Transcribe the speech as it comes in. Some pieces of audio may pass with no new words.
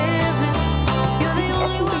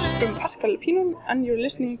Pascal Pinum, and you're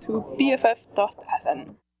listening to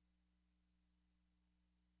BFF.fm.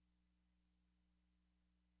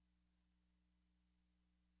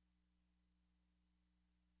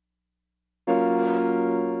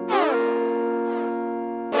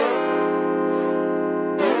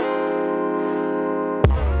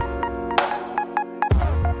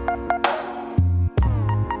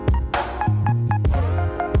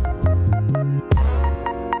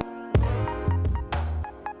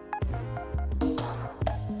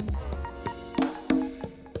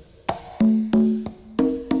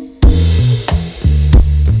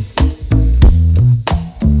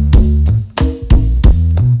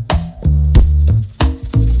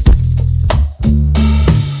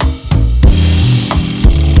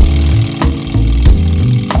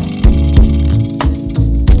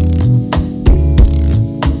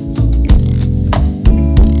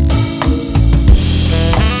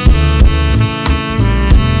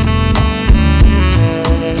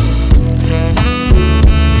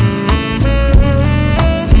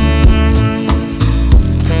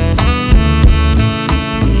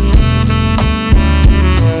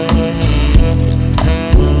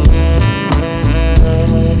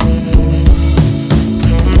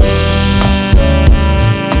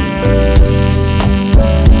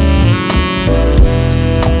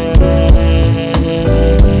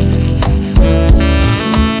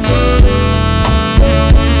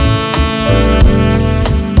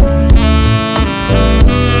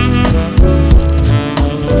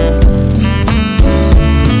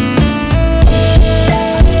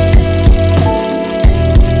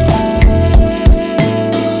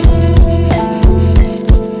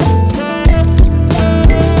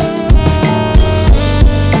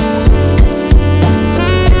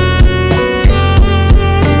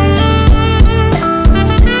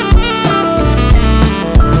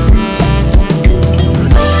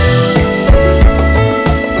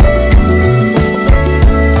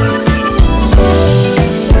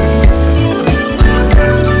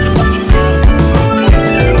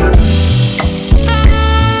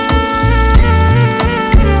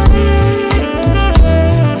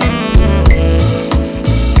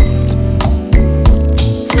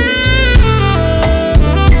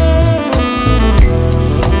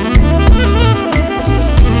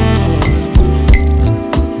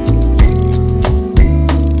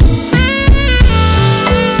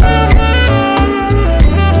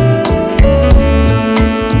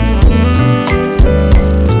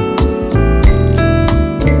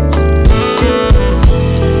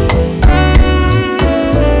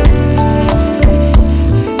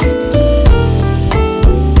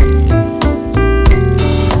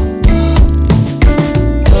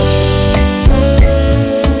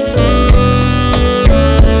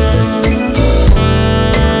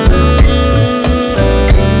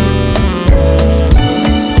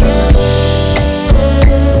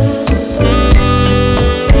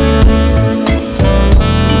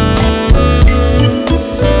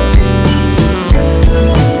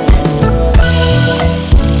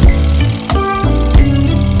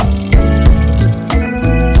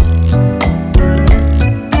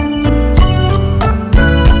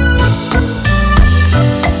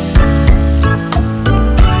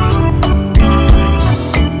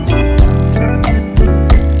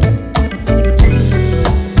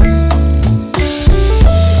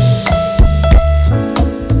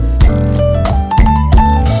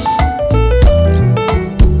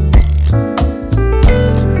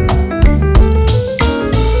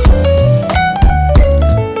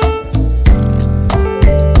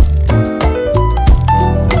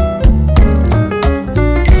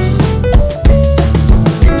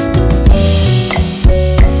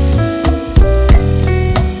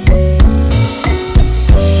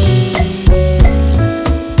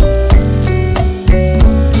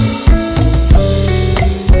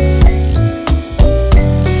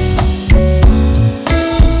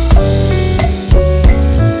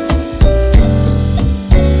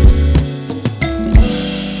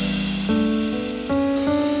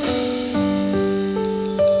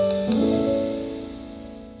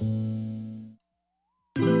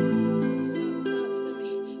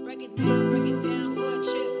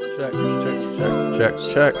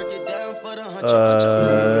 Check.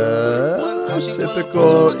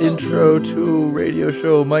 Typical intro to radio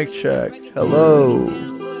show mic check. Hello.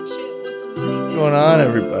 What's going on,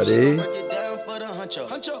 everybody?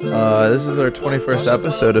 This is our 21st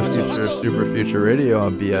episode of Super Future Radio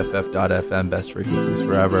on BFF.FM, best frequencies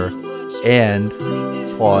forever. And,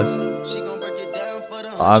 pause,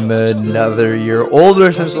 I'm another year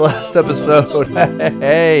older since the last episode.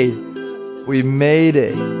 Hey, we made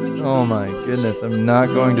it. Oh my goodness, I'm not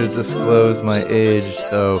going to disclose my age,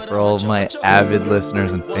 though, for all of my avid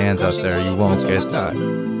listeners and fans out there. You won't get that.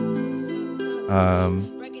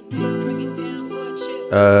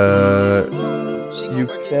 You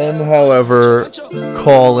can, however,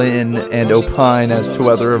 call in and opine as to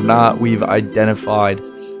whether or not we've identified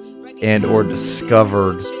and or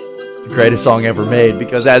discovered the greatest song ever made,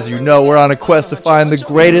 because as you know, we're on a quest to find the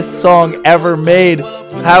greatest song ever made.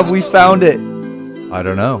 Have we found it? I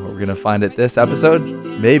don't know. We're gonna find it this episode?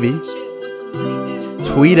 Maybe.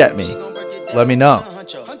 Tweet at me. Let me know.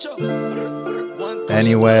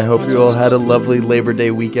 Anyway, I hope you all had a lovely Labor Day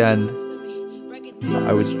weekend.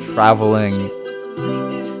 I was traveling.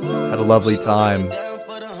 Had a lovely time.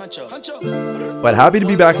 But happy to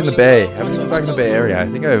be back in the Bay. Happy to be back in the Bay Area. I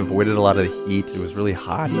think I avoided a lot of the heat. It was really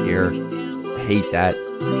hot here. I hate that.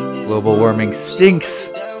 Global warming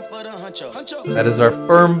stinks. That is our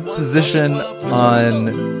firm position on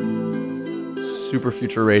Super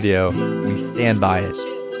Future Radio. We stand by it.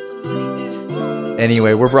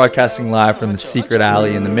 Anyway, we're broadcasting live from the secret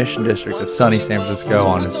alley in the Mission District of sunny San Francisco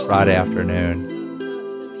on this Friday afternoon.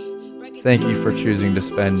 Thank you for choosing to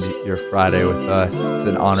spend your Friday with us. It's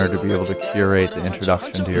an honor to be able to curate the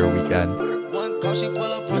introduction to your weekend.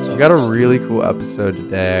 We got a really cool episode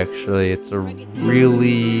today, actually. It's a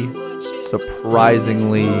really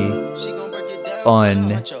surprisingly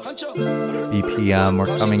fun BPM.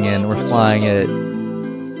 We're coming in, we're flying at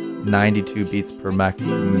 92 beats per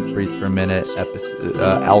minute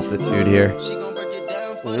altitude here.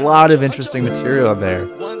 A lot of interesting material there.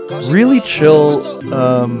 Really chill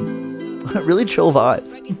vibes. Really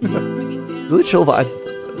chill vibes.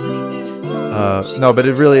 No, but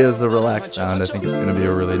it really is a relaxed sound. I think it's going to be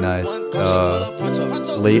a really nice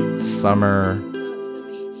late summer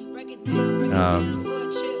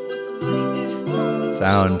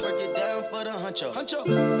sound.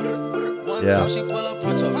 Yeah.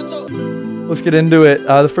 Let's get into it.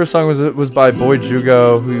 The first song was by Boy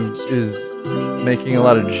Jugo, who is making a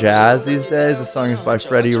lot of jazz these days. The song is by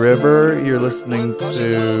Freddie River. You're listening to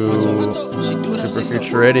Super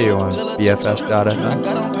Future Radio on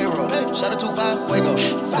BFF.FM.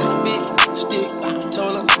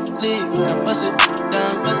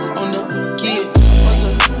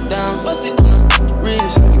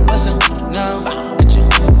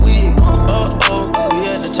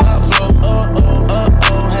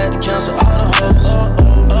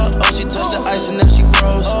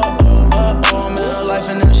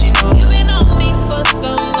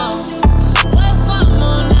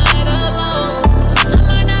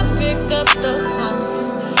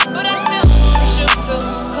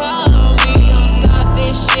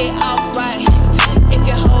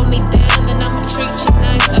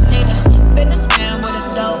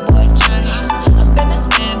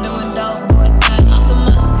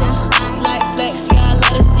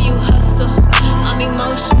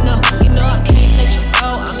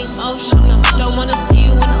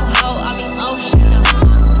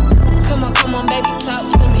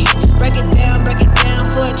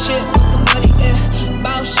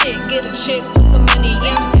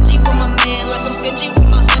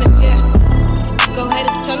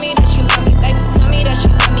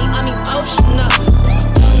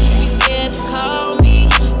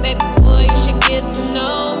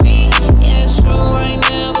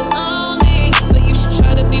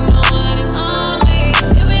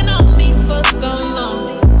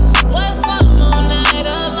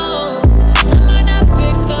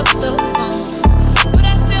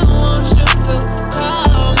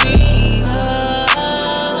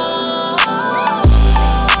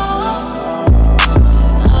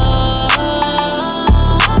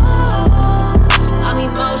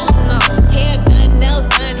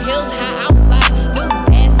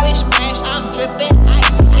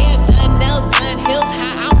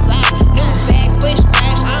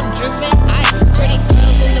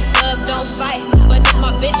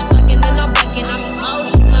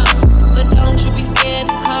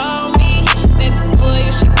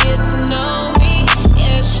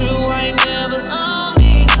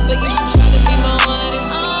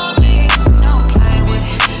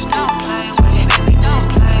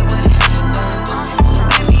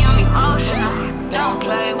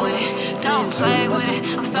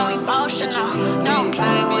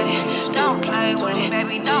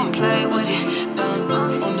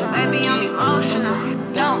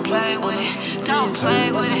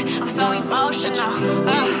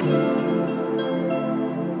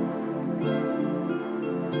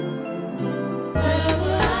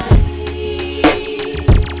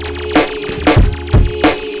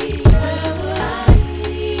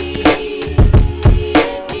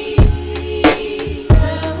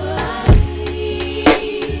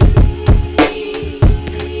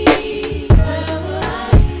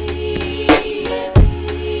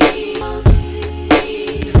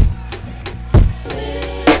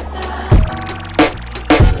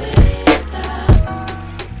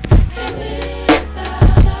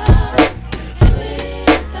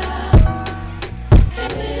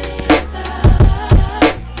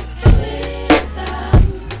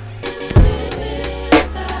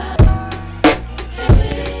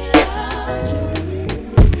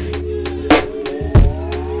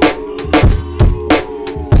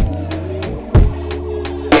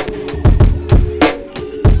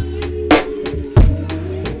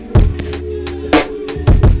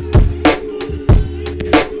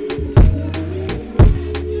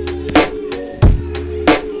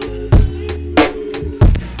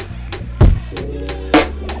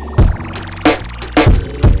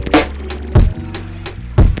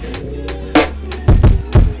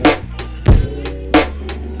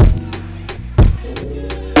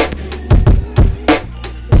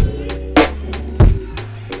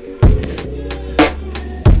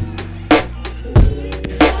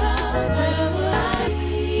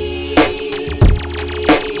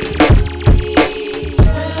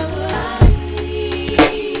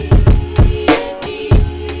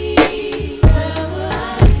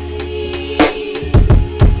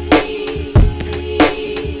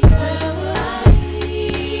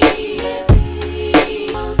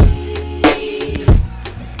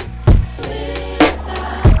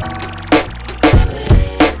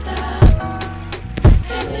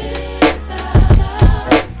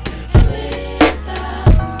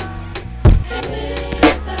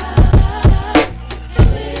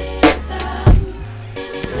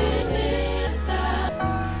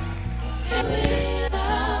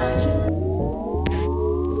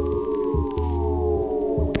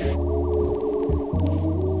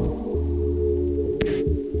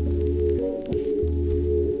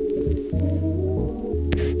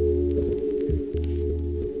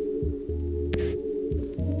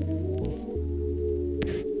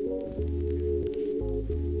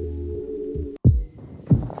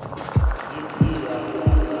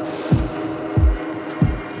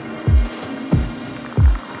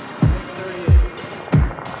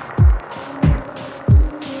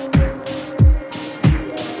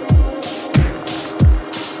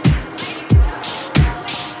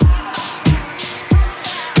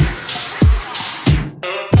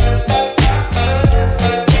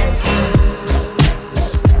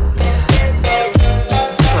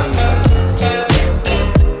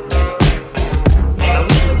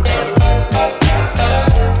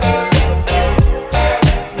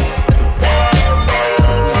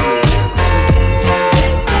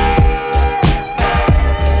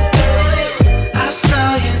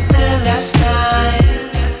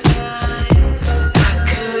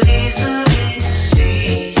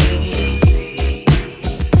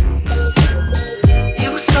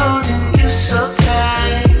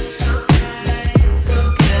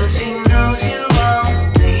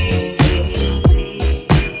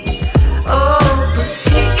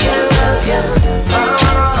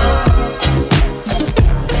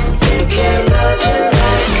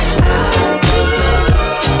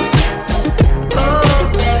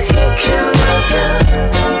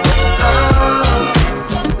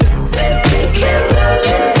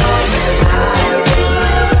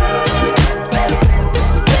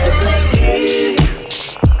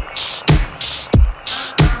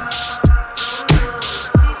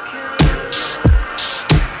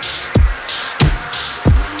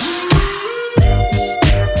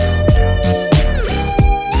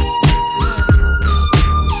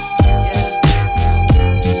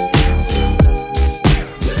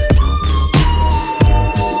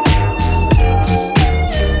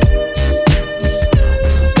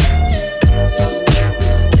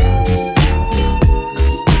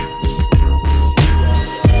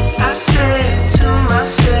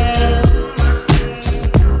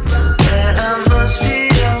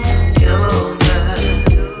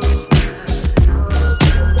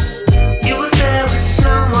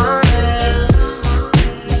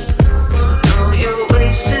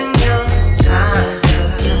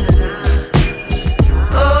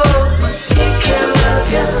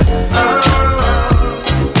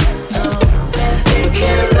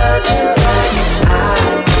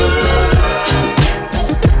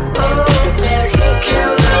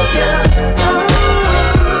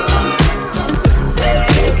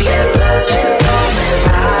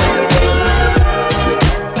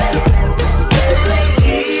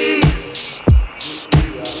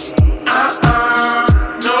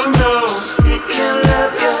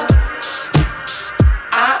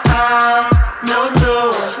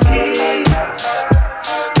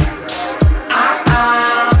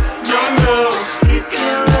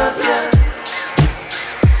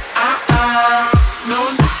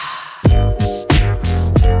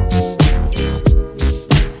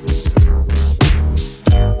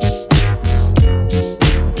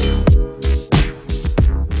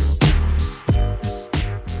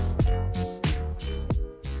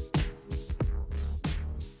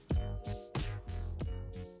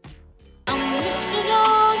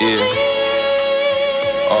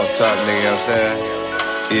 Yeah. Off top, nigga, you know what I'm saying?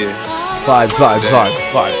 Yeah. Vibes.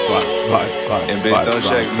 And bitch, don't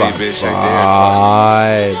check me, bitch, check the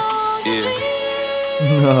Vibes. Yeah.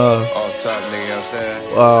 Off top, nigga, you know what I'm saying?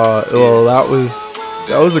 Well,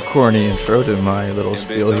 that was a corny intro to my little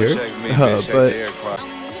spiel here. But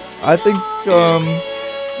I think,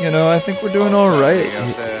 I think we're doing all right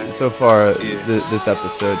so far this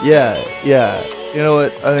episode. Yeah. You know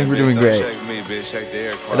what? I think we're doing great.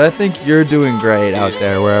 And I think you're doing great out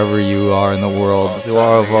there, wherever you are in the world. To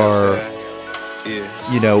all of our,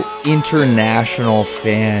 international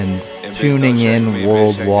fans tuning in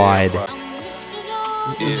worldwide.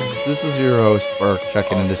 This is your host, Burke,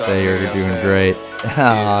 checking in to say you're doing great.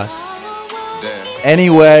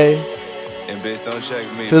 Anyway,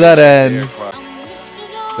 to that end,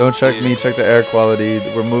 don't check me, check the air quality.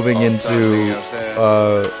 We're moving into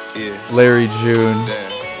Larry June,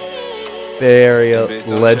 Bay Area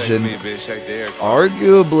legend,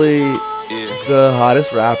 arguably the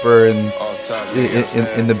hottest rapper in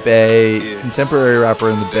the Bay, contemporary rapper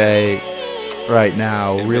in the Bay right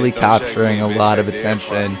now, really capturing a lot of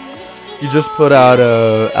attention. He just put out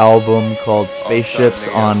an album called Spaceships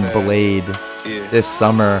on Blade this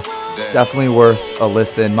summer. Definitely worth a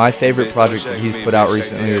listen. My favorite project that he's put out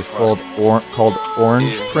recently is called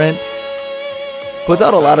Orange Print. Puts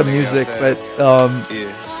out a lot of music, but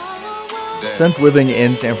since living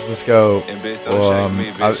in San Francisco,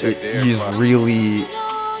 he's really,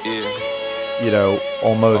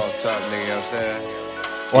 almost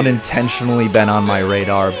unintentionally been on my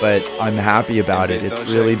radar, but I'm happy about it. It's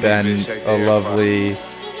really been a lovely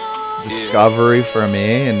discovery for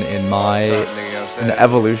me in the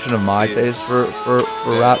evolution of my taste for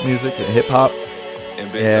rap music and hip hop.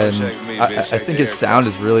 And I think his sound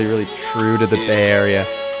is really, really true to the Bay Area.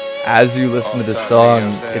 As you listen to the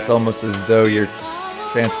song, it's almost as though you're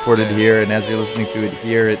transported here, and as you're listening to it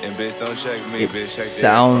here, it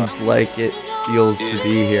sounds like it feels to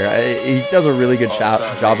be here. He does a really good job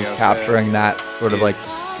of capturing that sort of like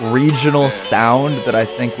regional sound that I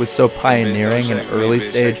think was so pioneering in early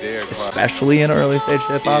stage, especially in early stage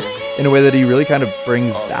hip hop, in a way that he really kind of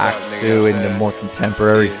brings back to in the more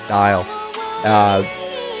contemporary style.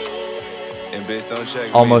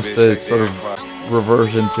 Almost a sort of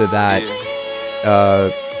reversion to that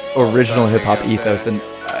original hip hop ethos, and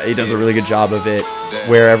he does a really good job of it,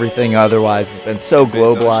 where everything otherwise has been so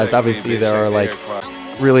globalized. Obviously, there are like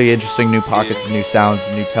really interesting new pockets of new sounds,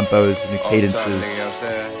 new tempos, new cadences,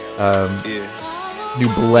 new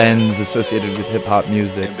blends associated with hip hop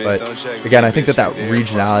music. But again, I think that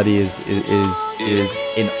regionality is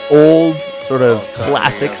an old sort of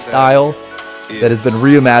classic style that has been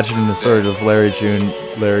reimagined in the sort of Larry June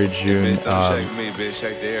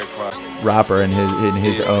rapper in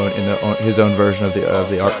his own version of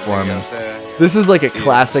the art form. And this is like a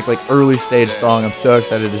classic, like early stage song. I'm so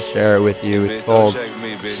excited to share it with you. It's called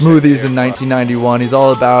Smoothies in 1991. He's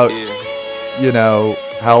all about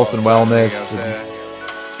health and wellness,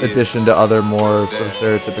 in addition to other more sort of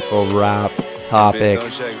stereotypical rap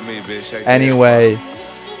topics. Anyway,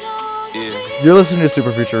 you're listening to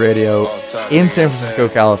Super Future Radio in San Francisco,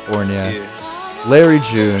 California. Larry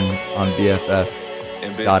June on BFF.FM.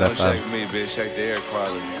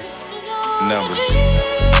 Numbers.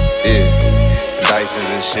 Dysons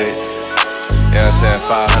and shit. You know what I'm saying?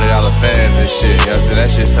 $500 fans and shit. You know what I'm saying? That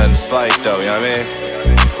shit's something slight though, you know what I mean?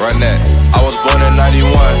 Run that. I was born in 91.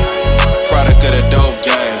 Product of the dope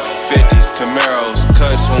game. 50s, Camaros,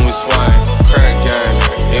 cuts when we swing. Crack gang.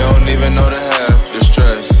 You don't even know the half. The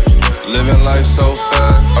stress. Living life so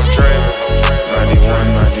fast. I'm dreaming. 91.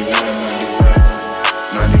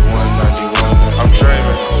 I'm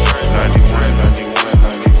dreaming.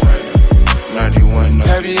 91.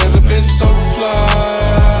 Have you ever been so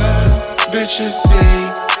fly? Bitches see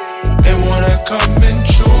and wanna come and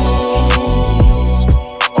choose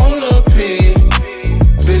on a P.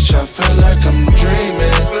 Bitch, I feel like I'm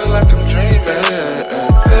dreaming.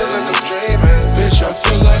 Bitch, I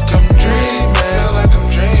feel like I'm dreaming.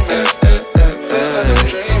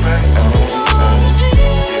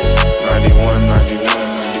 91.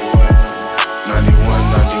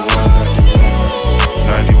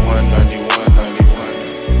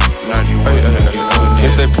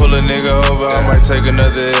 If they pull a nigga over, I might and take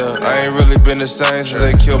another L. I ain't really been the same since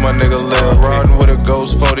they killed my nigga Lil. Riding with a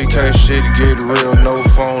ghost, 40K shit get real. No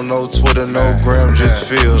phone, no Twitter, no gram, just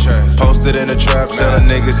feel. Posted in the trap, telling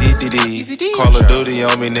niggas ETD. Call of Duty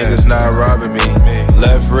on me, niggas not robbing me.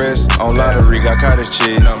 Left wrist on lottery, got cottage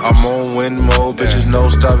cheese. I'm on win mode, bitches no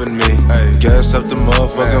stopping me. Gas up the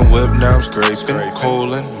motherfucking whip, now I'm scraping.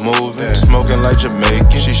 Coolin', moving, smoking like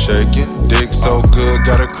Jamaican. She shaking, dick so good,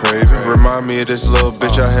 got a craving. Remind me of this little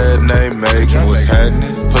bitch I had named Megan. What's happening?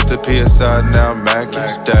 Put the P aside, now I'm macking,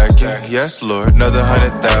 stacking. Yes, Lord, another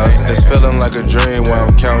 100,000. It's feeling like a dream while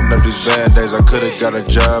I'm counting up these band-aids. I could've got a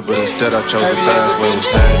job, but instead I chose the fast way to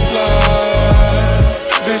say.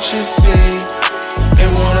 Bitches see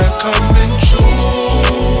and wanna come and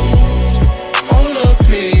choose on a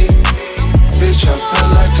P. Bitch, I feel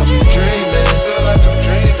like I'm dreaming. Feel like I'm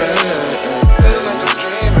dreaming. Feel like I'm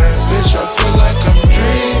dreaming. Bitch, I feel like I'm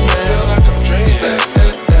dreaming. Feel like I'm dreaming.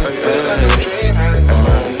 Feel like I'm dreaming.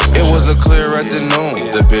 It was a clear afternoon.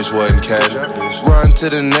 The bitch wasn't casual. Run to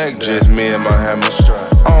the neck, just me and my hammer.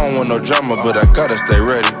 I don't want no drama, but I gotta stay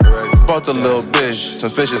ready. Bought the little bitch some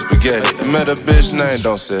fish and spaghetti. Met a bitch name,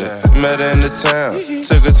 don't say it. Met her in the town,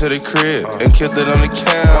 took her to the crib and killed it on the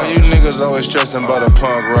couch. Why you niggas always stressing about a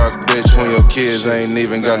punk rock bitch when your kids ain't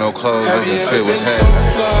even got no clothes that can fit with him?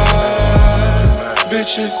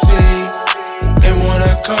 Bitches see and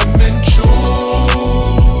wanna come and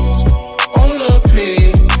choose on a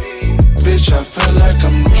P. Bitch, I feel like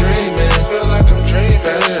I'm dreaming. Feel like I'm dreaming.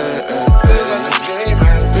 Feel like I'm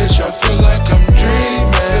dreaming. Bitch, I feel like I'm dreaming.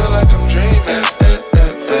 Feel like I'm dreaming.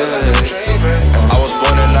 I was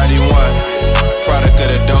born in 91, product of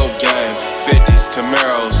the dope game. 50s,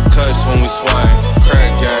 Camaros, cuts when we swing.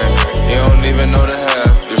 Crack game, you don't even know the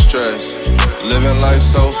half, the stress. Living life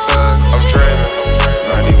so fast, I'm dreaming.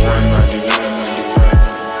 91, 91,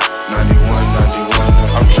 91, 91,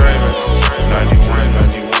 91, I'm dreaming. 91,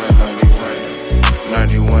 91,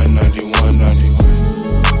 91, 91,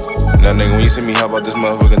 91. Now nigga, when you see me hop out this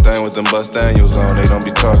motherfucking thing with them bust Daniels on, they don't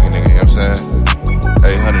be talking, nigga, you know what I'm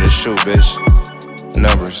saying? 800 to shoot, bitch.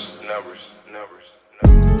 Numbers.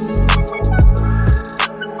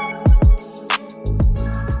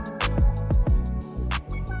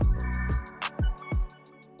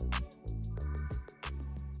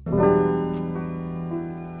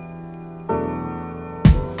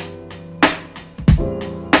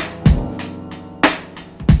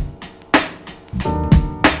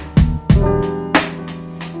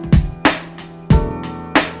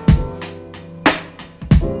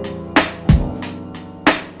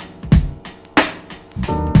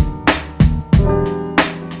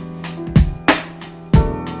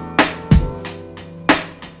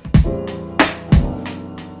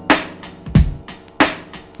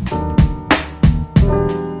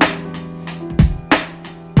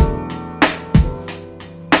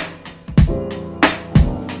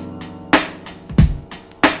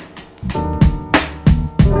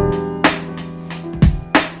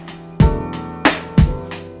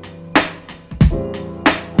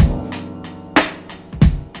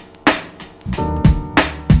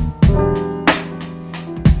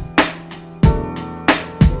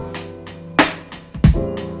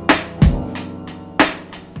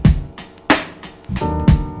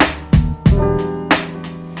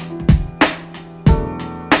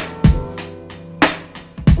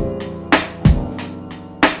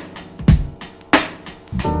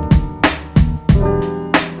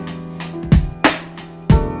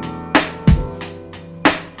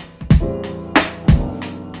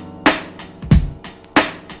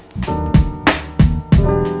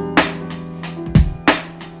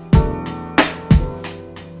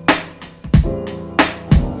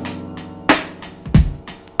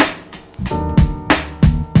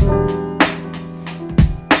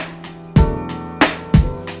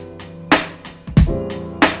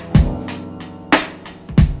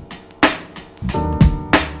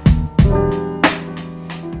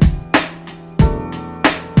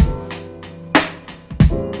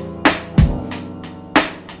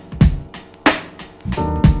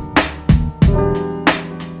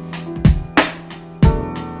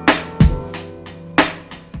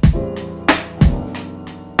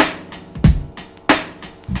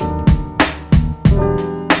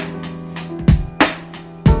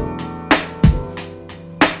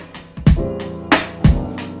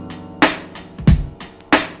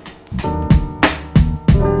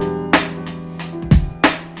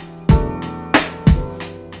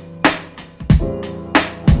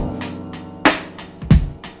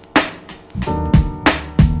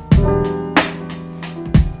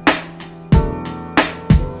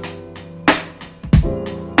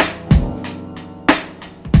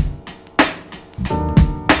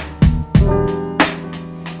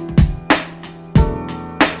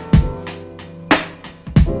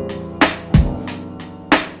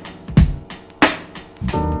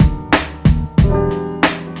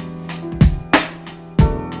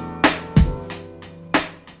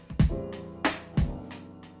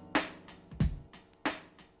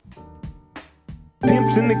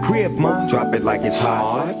 crib, ma. Drop it like it's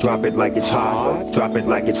hot. Drop it like it's hot. Drop it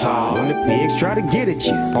like it's hot. When the pigs try to get at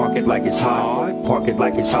you, park it like it's hot. Park it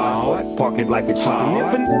like it's hot. Park it like it's hot. And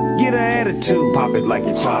if a get an attitude, pop it like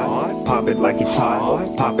it's hot. Pop it like it's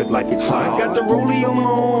hot. Pop it like it's hot. I got the rollie on my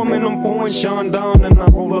arm and I'm pouring Sean down and I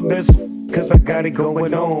roll up best. Cause I got it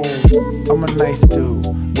going on. I'm a nice dude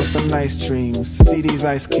with some nice dreams. See these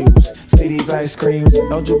ice cubes, see these ice creams.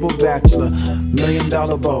 Eligible bachelor, $1 million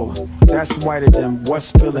bow. That's whiter than what's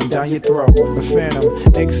spilling down your throat. The phantom,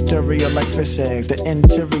 exterior like fish eggs. The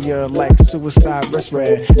interior like suicide wrist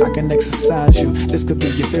red. I can exercise you, this could be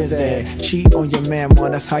your phys ed. Cheat on your man,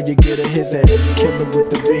 man, that's how you get a his head. Killer with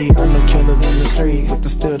the beat, I know killers in the street. With the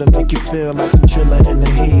still to make you feel like a chiller in the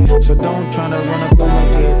heat. So don't tryna run up on my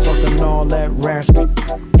head, talking all that raspy.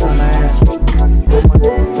 Tryna ask me,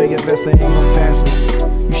 figure vest ain't gon' pass me.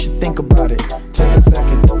 You should think about it, take a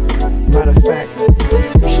second. Matter of fact,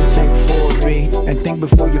 you should take 4B and think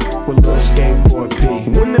before you with little skateboard P.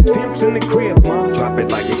 When the pimp's in the crib, ma, drop it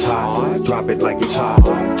like it's hot. Drop it like it's hot.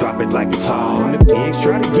 Drop it like it's hot. When the pigs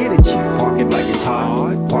try to get at you, park it like it's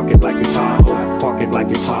hot. Park it like it's hot. Park it like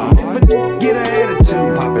it's hot. If a get an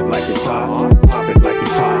attitude, pop it like it's hot. Pop it like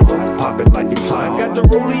it's hot. Pop it like it's hot. I got the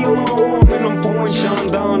rollie on my arm and I'm pouring Sean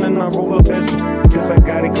down and I roll up best. Cause I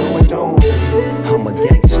got it going on. I'm a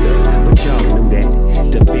gangster, but y'all knew that.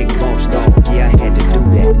 The big boss dog, yeah, I had to do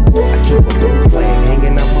that. I keep a blue flag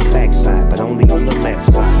hanging out my backside, but only on the left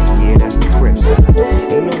side. Yeah, that's the crib side.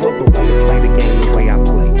 Ain't no other way to play the game the way I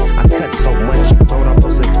play. I cut so much, you thought I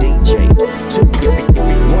was a DJ. 2,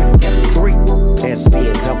 1, 3. SC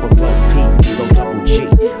and double OP, kilo double G.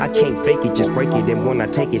 I can't fake it, just break it. And when I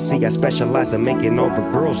take it, see, I specialize in making all the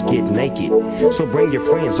girls get naked. So bring your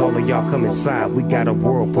friends, all of y'all come inside. We got a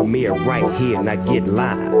world premiere right here, now get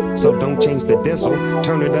live. So don't change the diesel,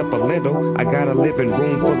 turn it up a little. I got a living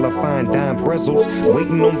room full of fine dime bristles,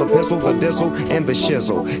 waiting on the pistol, the diesel, and the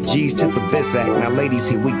shizzle. G's to the biz act, now ladies,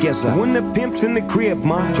 here we get some. When the pimp's in the crib,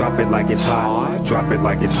 ma, drop it like it's hot. Drop it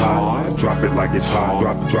like it's hot. Drop it like it's hot.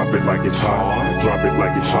 Drop it like it's hot. Drop it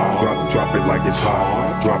like it's hot. Drop it like it's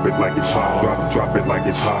hot. Drop it like it's hot. Drop it like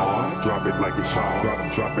it's hot. Drop it like it's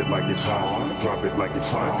hot. Drop it like it's hot. Drop it like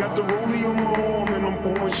it's hot. I got the rollie on my arm and I'm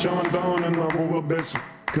pouring Sean down and I roll up best.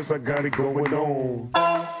 Cause I got it going on.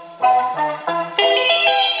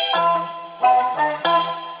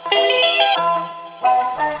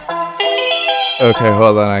 Okay,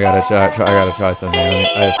 hold on. I gotta try something.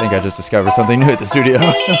 I think I just discovered something new at the studio.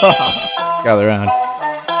 Gather around.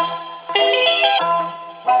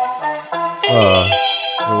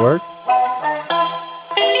 Did it work?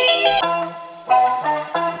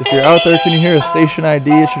 If you're out there, can you hear a station ID?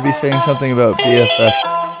 It should be saying something about BFF,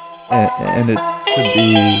 and it should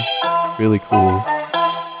be really cool.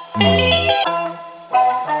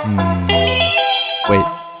 Wait.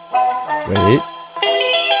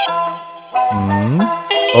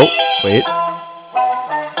 Oh, wait.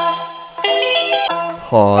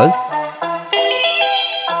 Pause.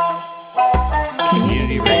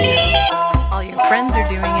 Community radio. All your friends are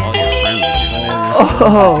doing it. All your friends are doing it.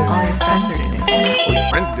 Oh. All your friends are doing it. All your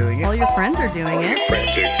friends are doing it. All your friends are doing it.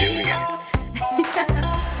 Friends are doing it.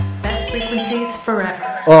 Best frequencies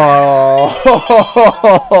forever.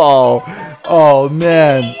 Oh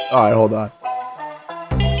man. All right, hold on.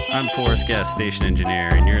 I'm Forrest Guest, station engineer,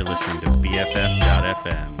 and you're listening to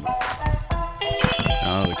BFF.FM.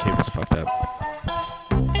 Oh, the cable's fucked up.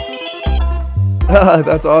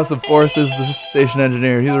 That's awesome. Forrest is the station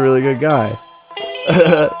engineer. He's a really good guy.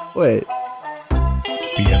 Wait.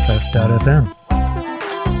 BFF.FM.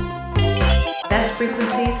 Best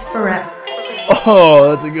frequencies forever. Oh,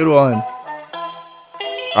 that's a good one.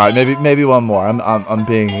 All right, maybe one more. I'm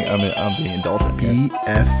being indulgent here.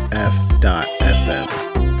 BFF.FM.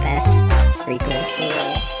 Best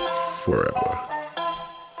frequencies forever.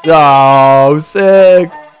 Oh,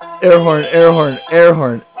 sick! Air horn.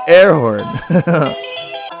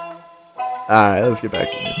 All right, let's get back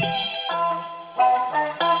to the music.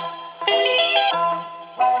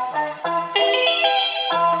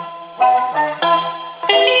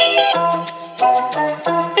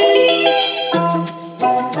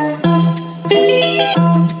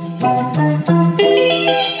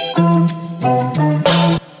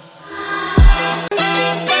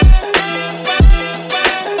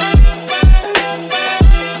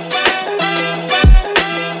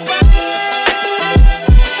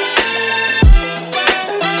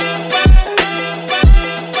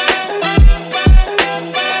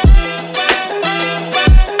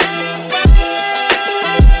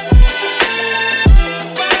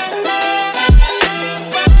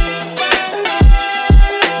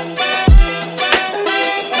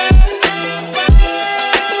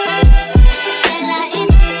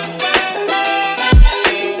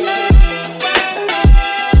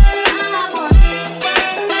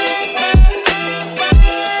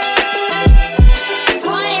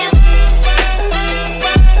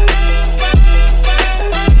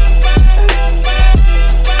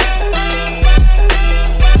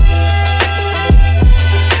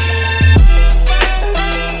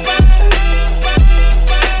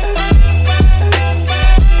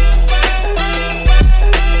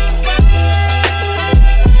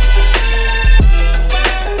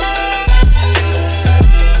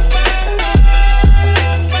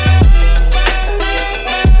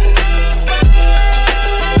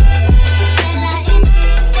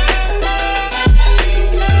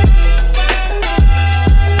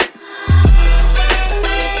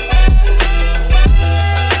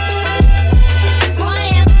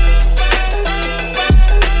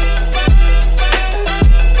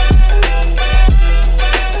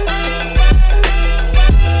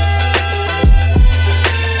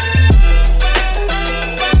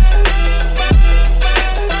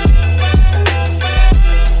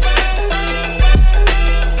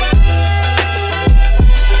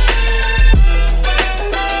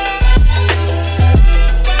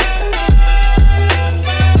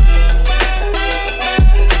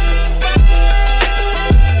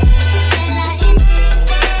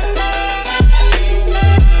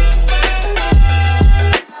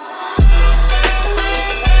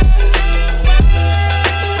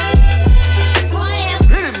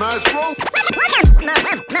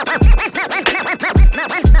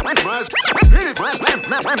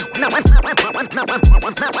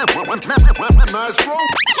 Nice roll.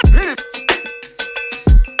 Hit it.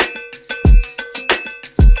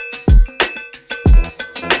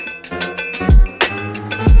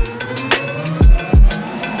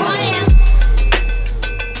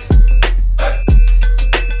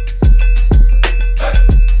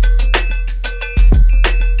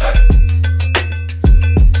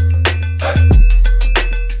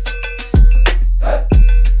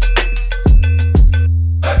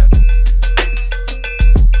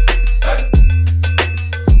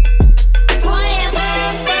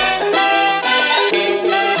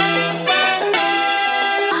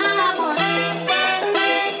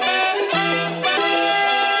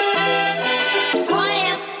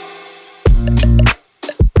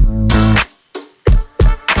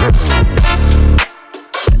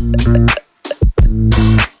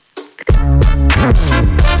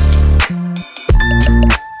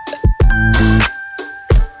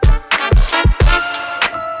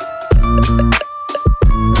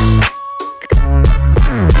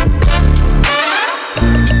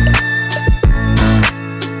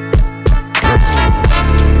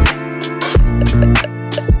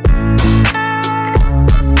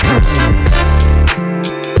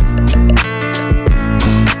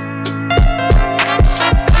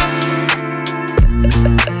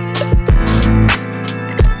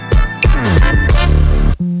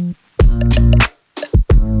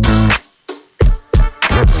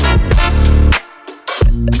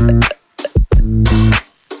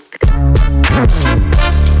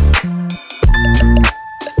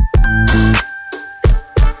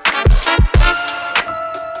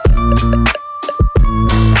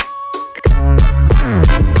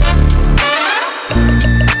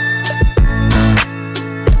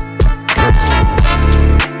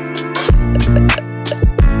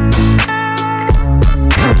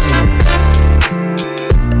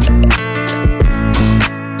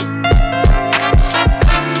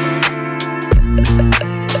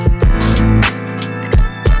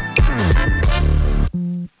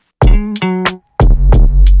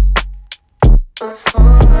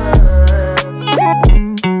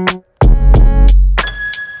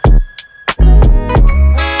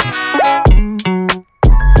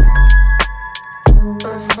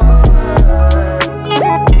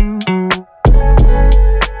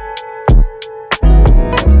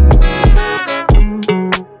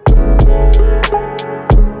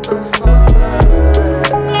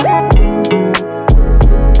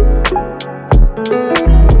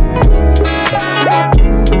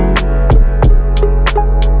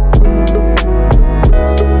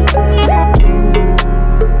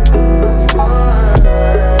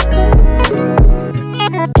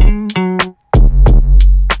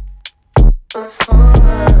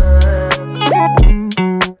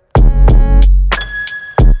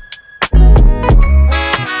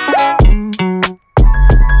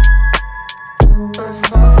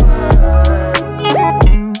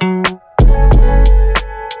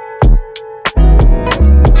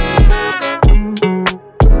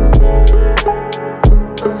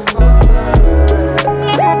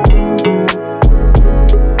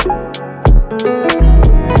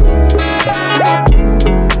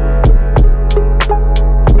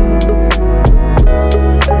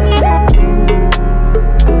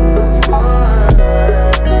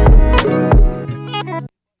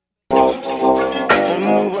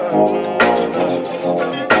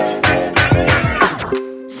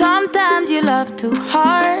 too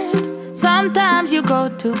hard. Sometimes you go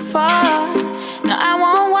too far. No, I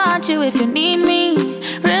won't want you if you need me.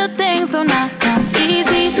 Real things do not come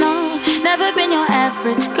easy, no. Never been your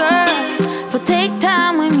average girl. So take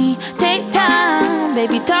time with me, take time.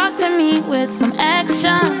 Baby, talk to me with some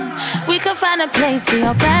action. We can find a place for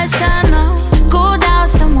your passion, no. Cool down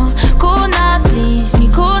someone, cool now, please me.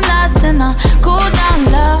 Cool now, sinner, cool down,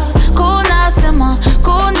 love. Cool now, simmer,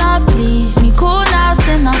 cool now, please me. Cool now,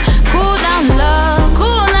 sinner, cool down, love.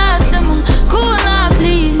 Cool now, simmer, cool now,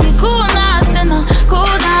 please me. Cool now, sinner,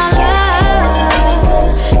 cool down, love.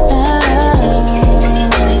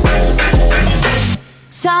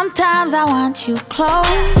 Sometimes I want you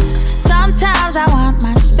close. Sometimes I want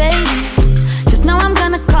my space. Just know I'm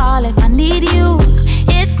gonna call if I need you.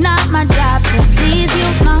 It's not my job to please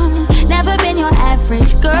you, no. Never been your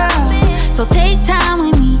average girl. So take time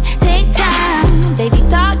with me, take time. Baby,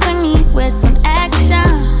 talk to me with some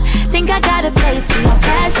action. Think I got a place for your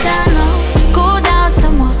passion, no. Cool down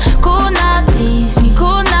someone, cool now, please me.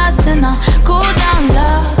 Cool now, sinner, cool down,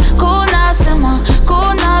 love. Cool now, someone,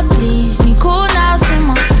 cool now, please me. Cool now,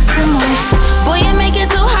 simmer, simmer. Boy, you make it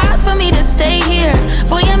too hard for me to stay here.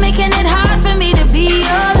 Boy, you're making it hard for me to be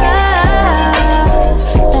your love.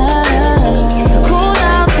 So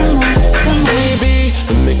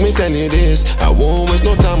tell you this, I won't waste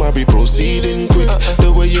no time, I'll be proceeding quick.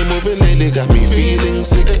 The way you're moving lately got me feeling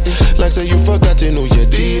sick. Like say you forgot to know you're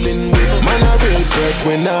dealing with. Man, I real break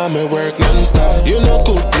when I'm at work non-stop. You know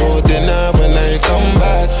good, no dinner when I come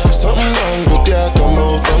back. Something wrong with ya, come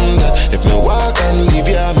out from that. If me walk and leave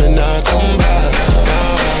ya, me not come back.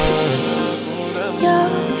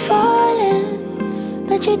 You're falling,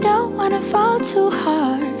 but you don't wanna fall too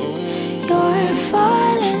hard. You're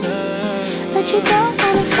falling, but you don't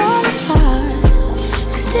wanna fall apart.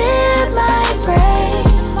 'Cause it might break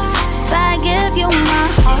if I give you my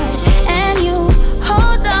heart and you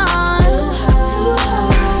hold on too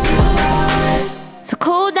hard. So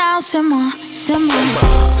cool down, simmer, simmer.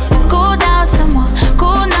 Cool down, simmer.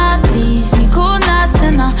 Cool now, please me. Cool now,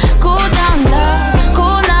 sinner. Cool down, love.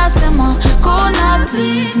 Cool now, simmer. Cool now,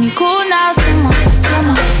 please me. Cool now, simmer,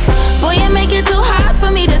 simmer. Boy, you make it too hard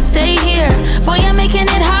for me to stay here. Boy, you're making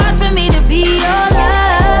it hard for me to be your love.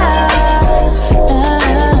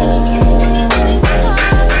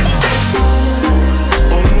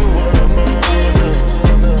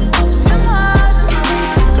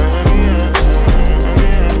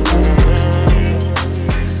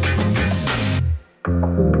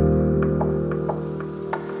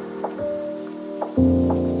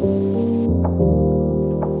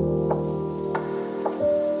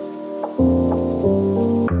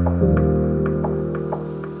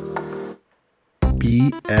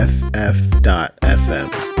 BFF.FM.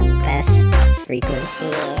 Best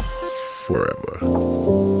frequency forever.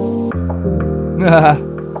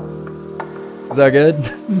 Is that good?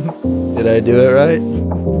 Did I do it right?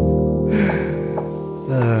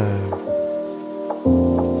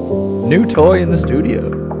 New toy in the studio.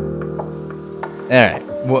 Alright.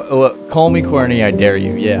 Call me corny, I dare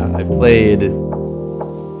you. Yeah, I played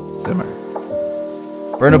Simmer.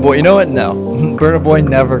 Burna Boy. You know what? No. Burna Boy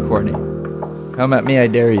never corny. Come at me, I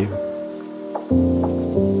dare you.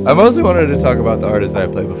 I mostly wanted to talk about the artist that I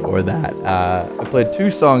played before that. I played 2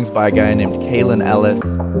 songs by a guy named Kalen Ellis.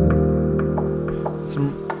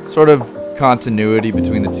 Some sort of continuity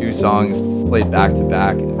between the 2 songs played back to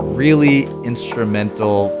back. Really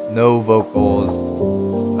instrumental, no vocals.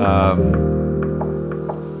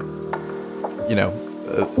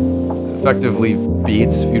 Effectively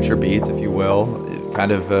beats, future beats, if you will.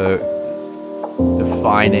 Kind of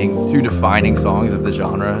two defining songs of the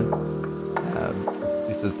genre. At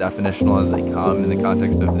least as definitional as they come in the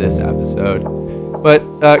context of this episode. But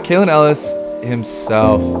Kalen Ellis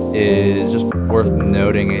himself is just worth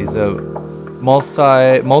noting. He's a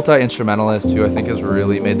multi-instrumentalist who I think has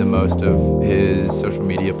really made the most of his social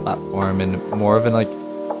media platform in more of an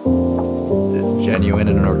genuine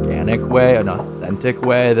and an organic way, an authentic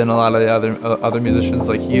way than a lot of the other musicians.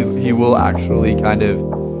 Like he will actually kind of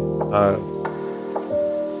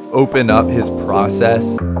open up his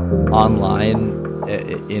process online,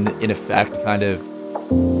 in effect, kind of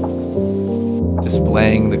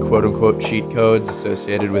displaying the quote-unquote cheat codes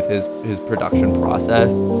associated with his production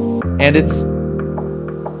process, and it's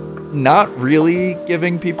not really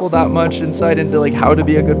giving people that much insight into like how to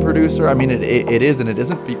be a good producer. I mean, it is and it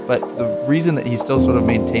isn't, but the reason that he still sort of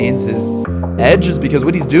maintains his edge is because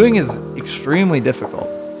what he's doing is extremely difficult.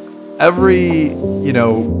 Every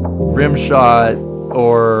rim shot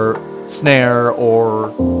or snare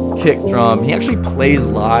or kick drum, he actually plays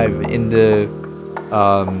live in the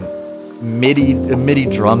MIDI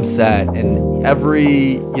drum set, and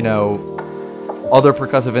every other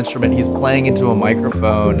percussive instrument he's playing into a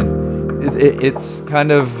microphone, and it's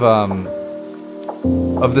kind of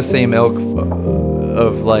the same ilk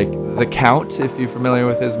of like The Count, if you're familiar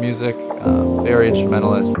with his music. Very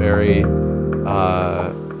instrumentalist, very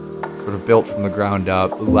sort of built from the ground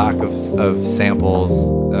up, lack of samples,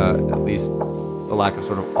 at least the lack of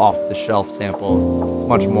sort of off-the-shelf samples,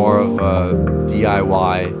 much more of a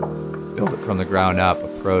DIY, build it from the ground up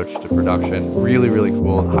approach to production. Really, really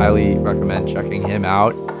cool. Highly recommend checking him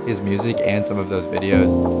out, his music, and some of those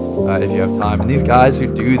videos if you have time. And these guys who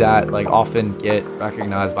do that often get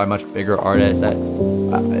recognized by much bigger artists.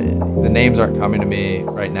 The names aren't coming to me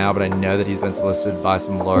right now, but I know that he's been solicited by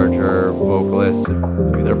some larger vocalists to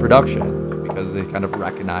do their production because they kind of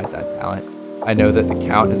recognize that talent. I know that The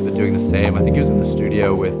Count has been doing the same. I think he was in the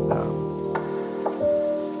studio with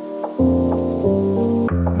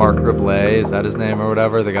Mark Reblay, is that his name or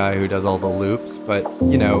whatever, the guy who does all the loops. But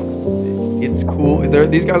it's cool.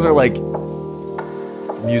 These guys are like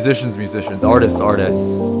musicians, artists,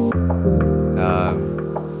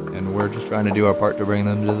 and we're just trying to do our part to bring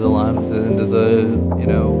them to the line, into the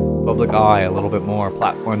public eye a little bit more,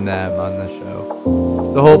 platform them on the show.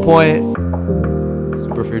 It's the whole point.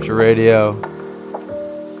 Super Future Radio.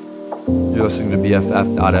 You're listening to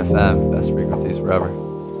BFF.FM, best frequencies forever.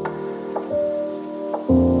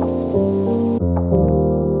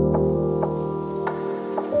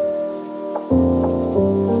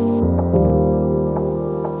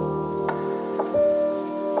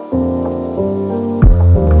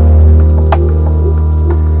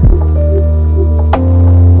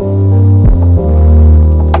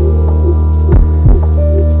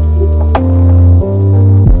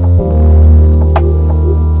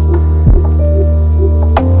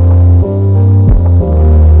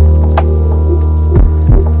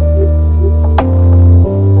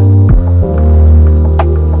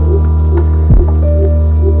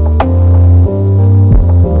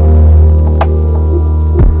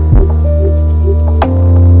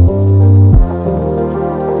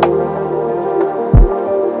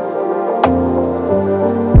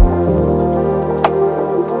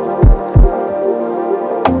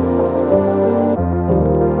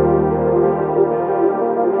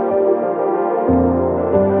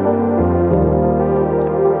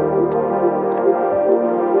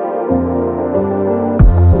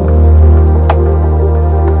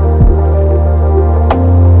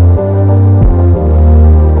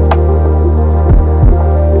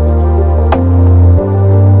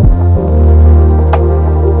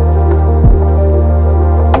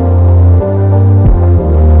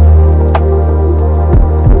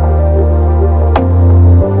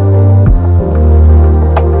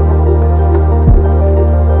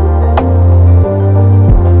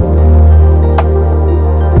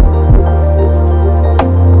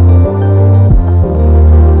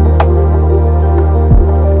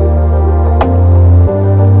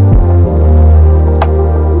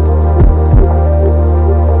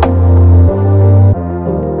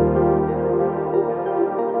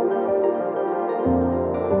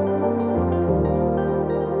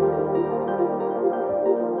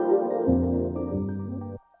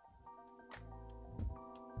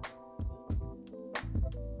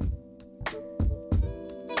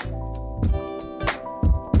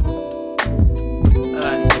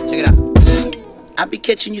 I be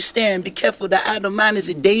catching you staring, be careful, the idle mind is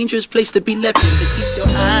a dangerous place to be left in, to keep your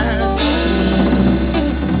eyes.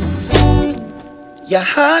 Your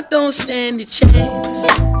heart don't stand a chance.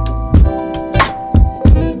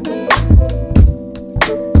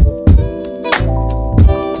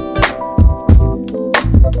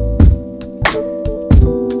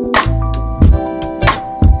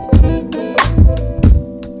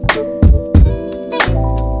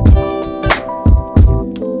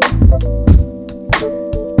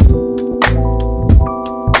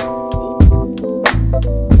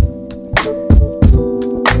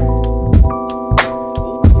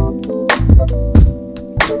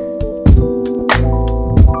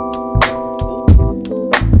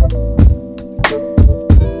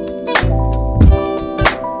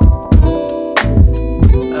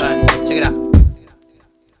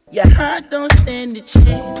 Your heart don't stand a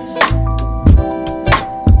chance.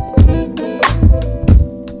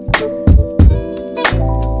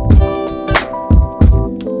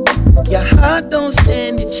 Your heart don't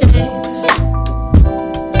stand a chance.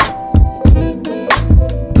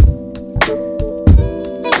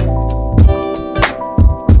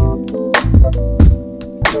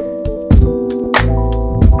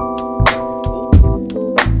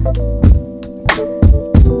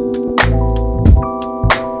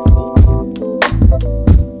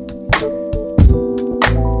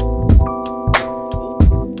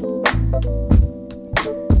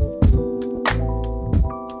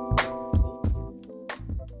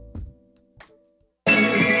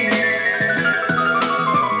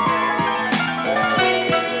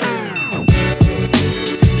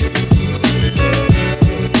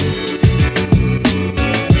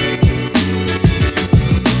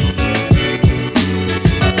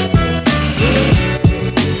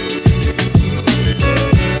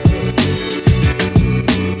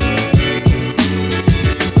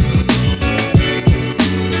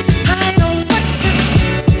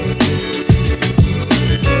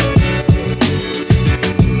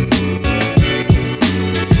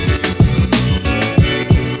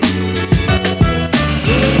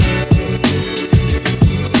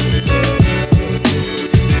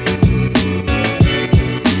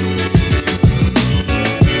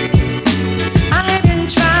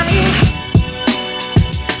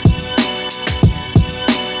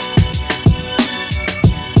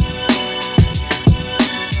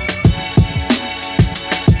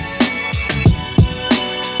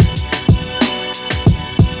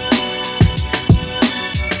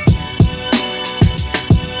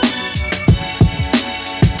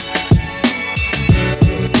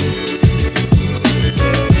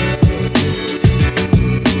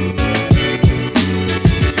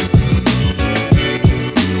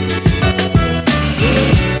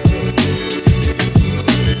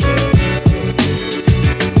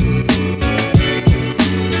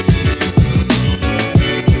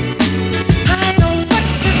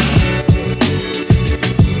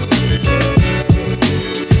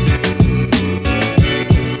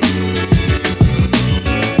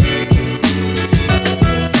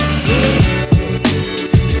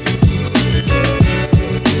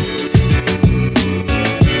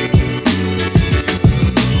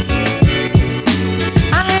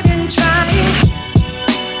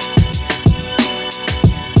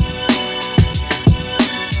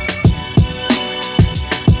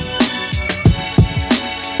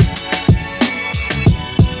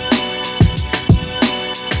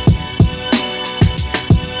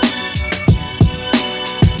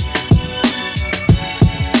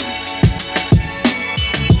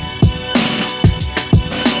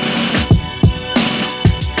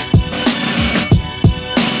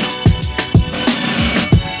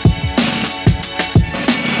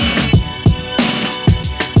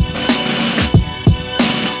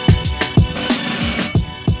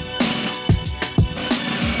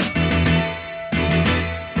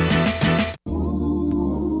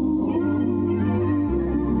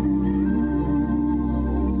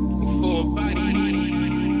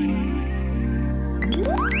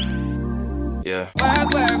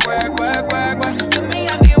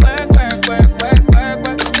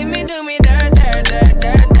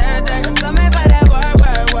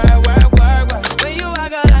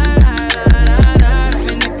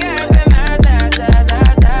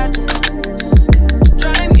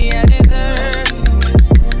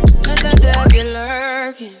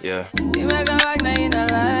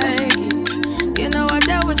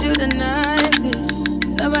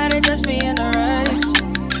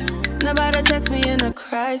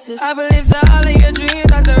 places. I believe that all of your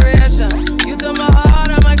dreams are duration. You took my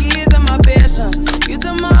heart, all my keys, and my patience. You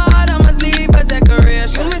took my heart, I must leave a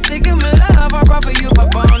decoration. You mistaken my love, I brought for you for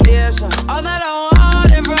foundation. All that I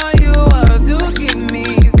wanted from you was to give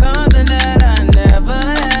me something that I never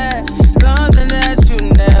had, something that you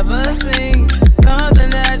never seen, something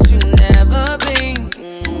that you never been.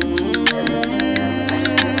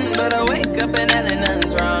 But I wake up and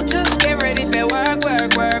nothing's wrong. Just get ready for work,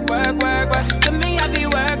 work, work, work, work, work. To me, I be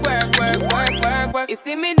work, work, work, work, work, work. You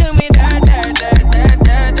see me do me dirt, dirt, dirt, dirt,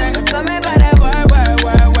 dirt, dirt. Tell me about that work, work,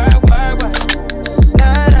 work, work, work, work.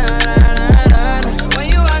 Da, da, da, da, da, da. When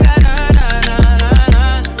you walk out, da, da, da, da,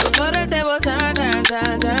 da. Before the table turn, turn,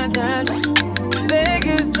 turn, turn, turn. Beg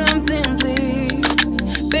you something,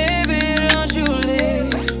 please. Baby, don't you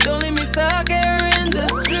leave. Don't leave me stuck here in the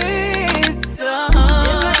streets. If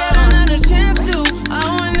I get another chance to, I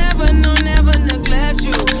will never, no, never neglect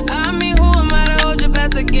you. I mean, who am I to hold your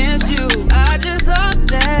best against you? I just hope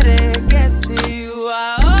that it gets to you.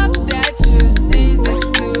 I hope that you see this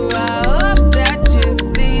through. I hope that you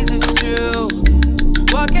see this true.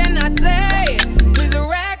 What can I say? Please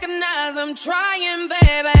recognize I'm trying,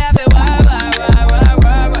 baby. I feel why.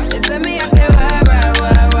 It's in me, I feel why.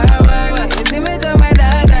 You see me do my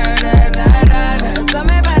da da da da da da. Tell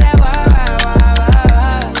me about that why.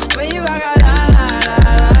 When you walk out, la la la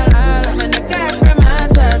la la. When the cat from my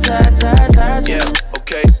touch. Yeah,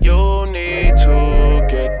 okay. You need to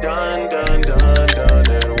get done.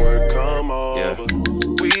 That'll work, come over.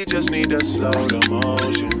 We just need to slow the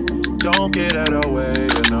motion. Don't get out of the way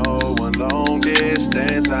to no one. Long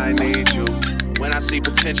distance, I need you. When I see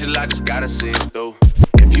potential, I just gotta see it through.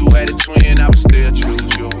 If you had a twin, I would still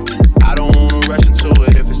choose you. I don't wanna rush into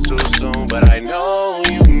it if it's too soon, but I know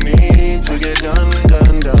you need to get done.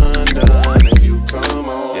 If you come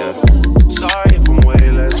over. Sorry if I'm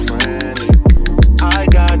way less friendly. I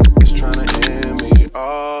got niggas tryna end me.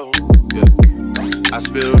 Oh, yeah. I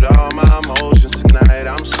spilled all my emotions tonight.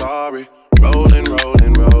 I'm sorry. Rolling.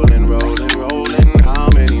 How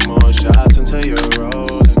many more shots until you're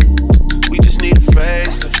rolling? We just need a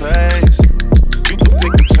face to face. You can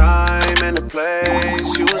pick the time and the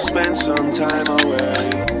place. You will spend some time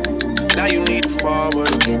away. Now you need to forward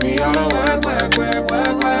and give me all the work.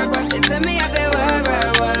 It's in me, I feel work.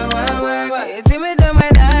 You see me do my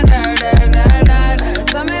da da da da da da.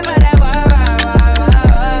 Tell me about that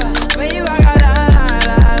work. When you walk out,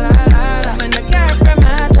 la. When the cat from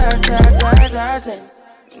my church.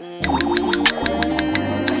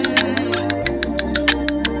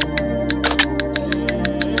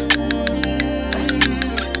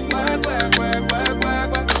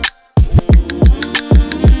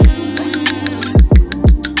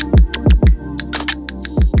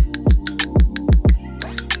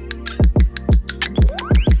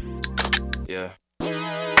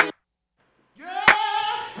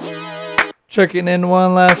 Checking in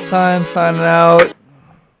one last time, signing out.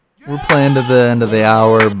 We're playing to the end of the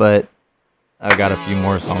hour, but I've got a few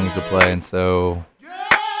more songs to play, and so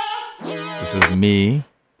this is me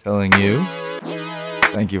telling you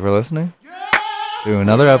thank you for listening to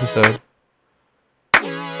another episode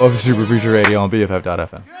of Super Future Radio on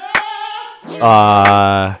BFF.FM.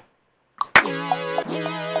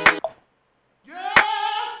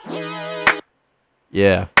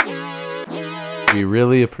 Yeah. We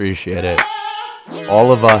really appreciate it.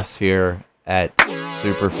 All of us here at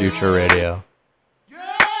Super Future Radio.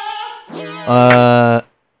 We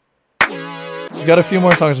got a few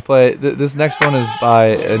more songs to play. This next one is by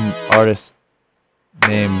an artist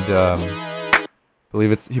named, I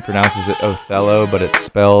believe he pronounces it Othello, but it's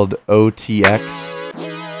spelled O-T-X.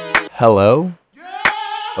 Hello?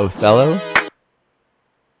 Othello?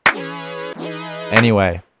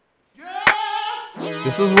 Anyway.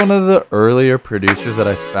 This is one of the earlier producers that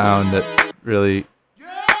I found that really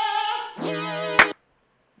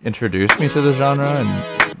introduced me to the genre and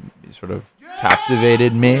sort of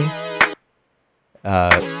captivated me,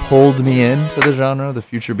 pulled me into the genre, the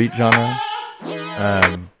future beat genre.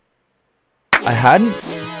 I hadn't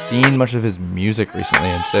seen much of his music recently,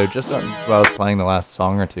 and so just while I was playing the last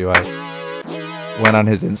song or two, I went on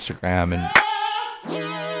his Instagram, and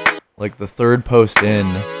like the third post in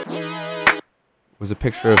was a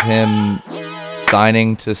picture of him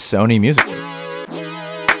signing to Sony Music.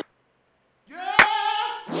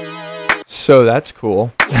 So that's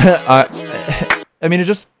cool. I mean, it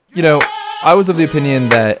just, I was of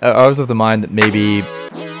the mind that maybe,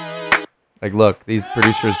 like, look, these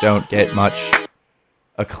producers don't get much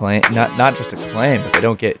acclaim, not just acclaim, but they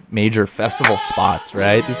don't get major festival spots,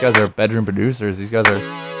 right? These guys are bedroom producers. These guys are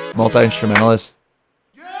multi-instrumentalist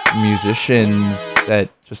musicians that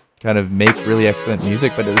just kind of make really excellent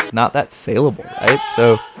music, but it's not that saleable, right?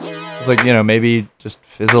 So it's like, maybe just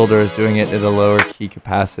fizzled or is doing it at a lower key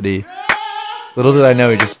capacity. Little did I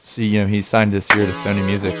know, he signed this year to Sony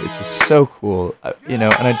Music. It's just so cool, and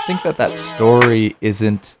I think that story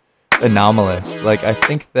isn't anomalous. Like, I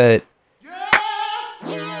think that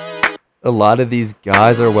a lot of these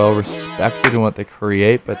guys are well respected in what they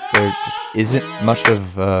create, but there just isn't much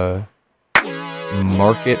of a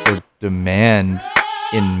market or demand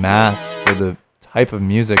in mass for the type of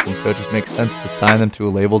music, and so it just makes sense to sign them to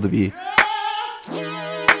a label to be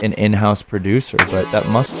an in-house producer. But that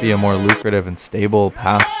must be a more lucrative and stable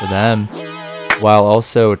path for them, while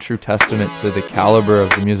also a true testament to the caliber of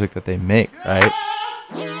the music that they make, right?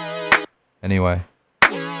 Anyway,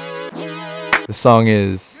 the song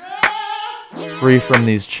is Free From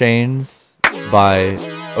These Chains by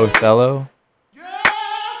Othello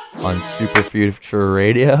on Super Future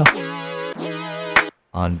Radio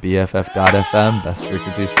on BFF.FM, best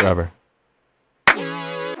frequencies forever.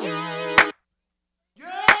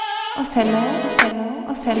 Othello, Othello,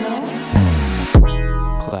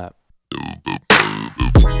 Othello. Clap.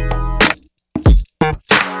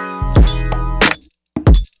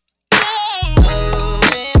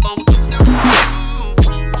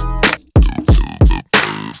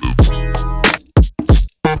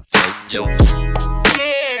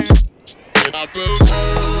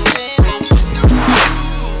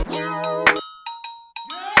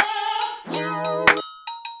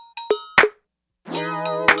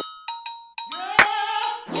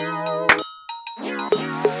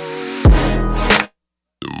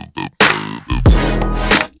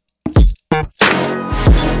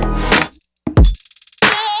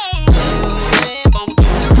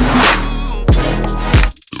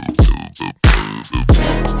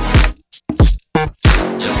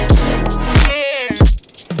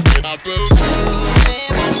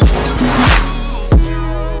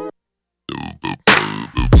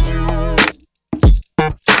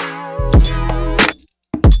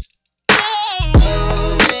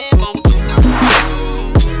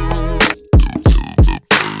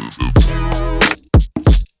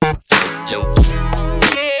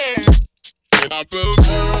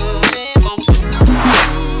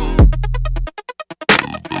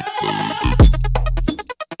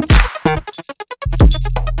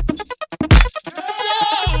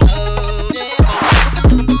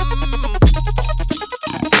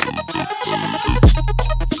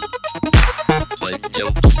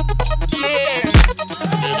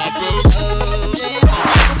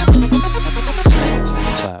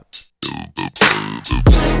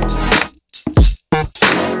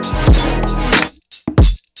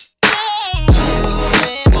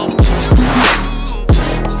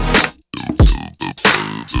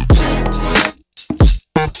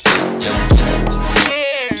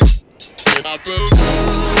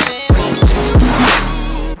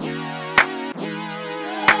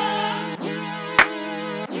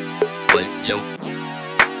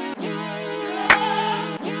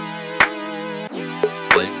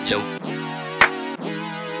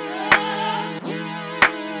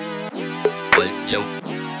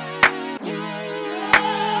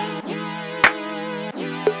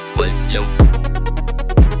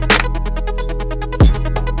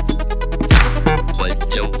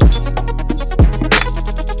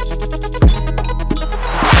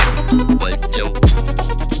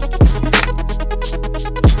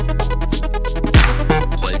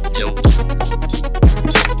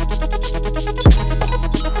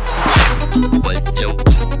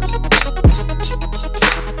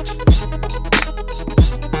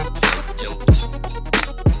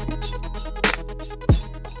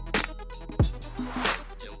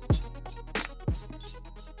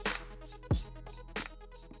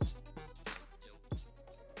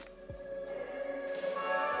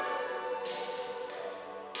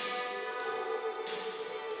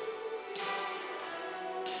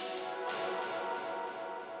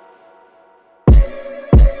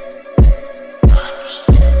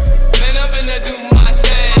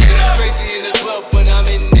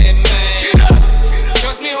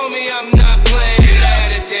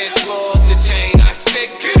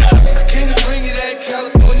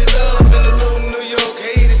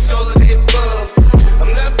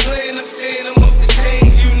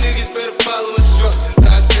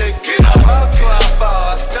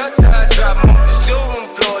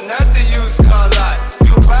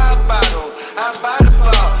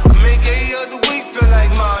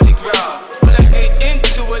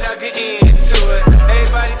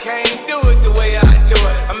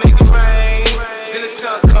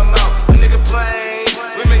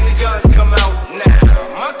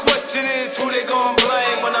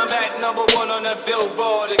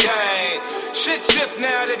 Shit shift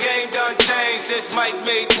now, the game done changed since Mike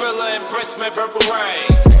made Thriller and Prince made Purple Rain.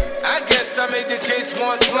 I guess I made the kids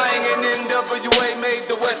want slang and NWA made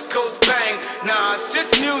the West Coast bang. Nah, it's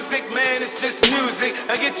just music, man, it's just music.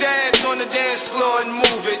 Now get your ass on the dance floor and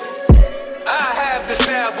move it. I have the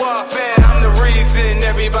savoir-faire, I'm the reason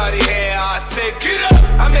everybody here. I said, get up!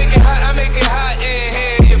 I make it hot in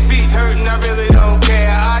here. Your feet hurting, I really don't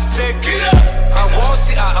care. I said, get up! I want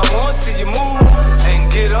to see you move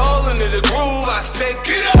and get all into the groove. I said,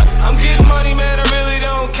 get up! I'm getting money, man, I really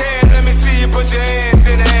don't care. Let me see you put your hands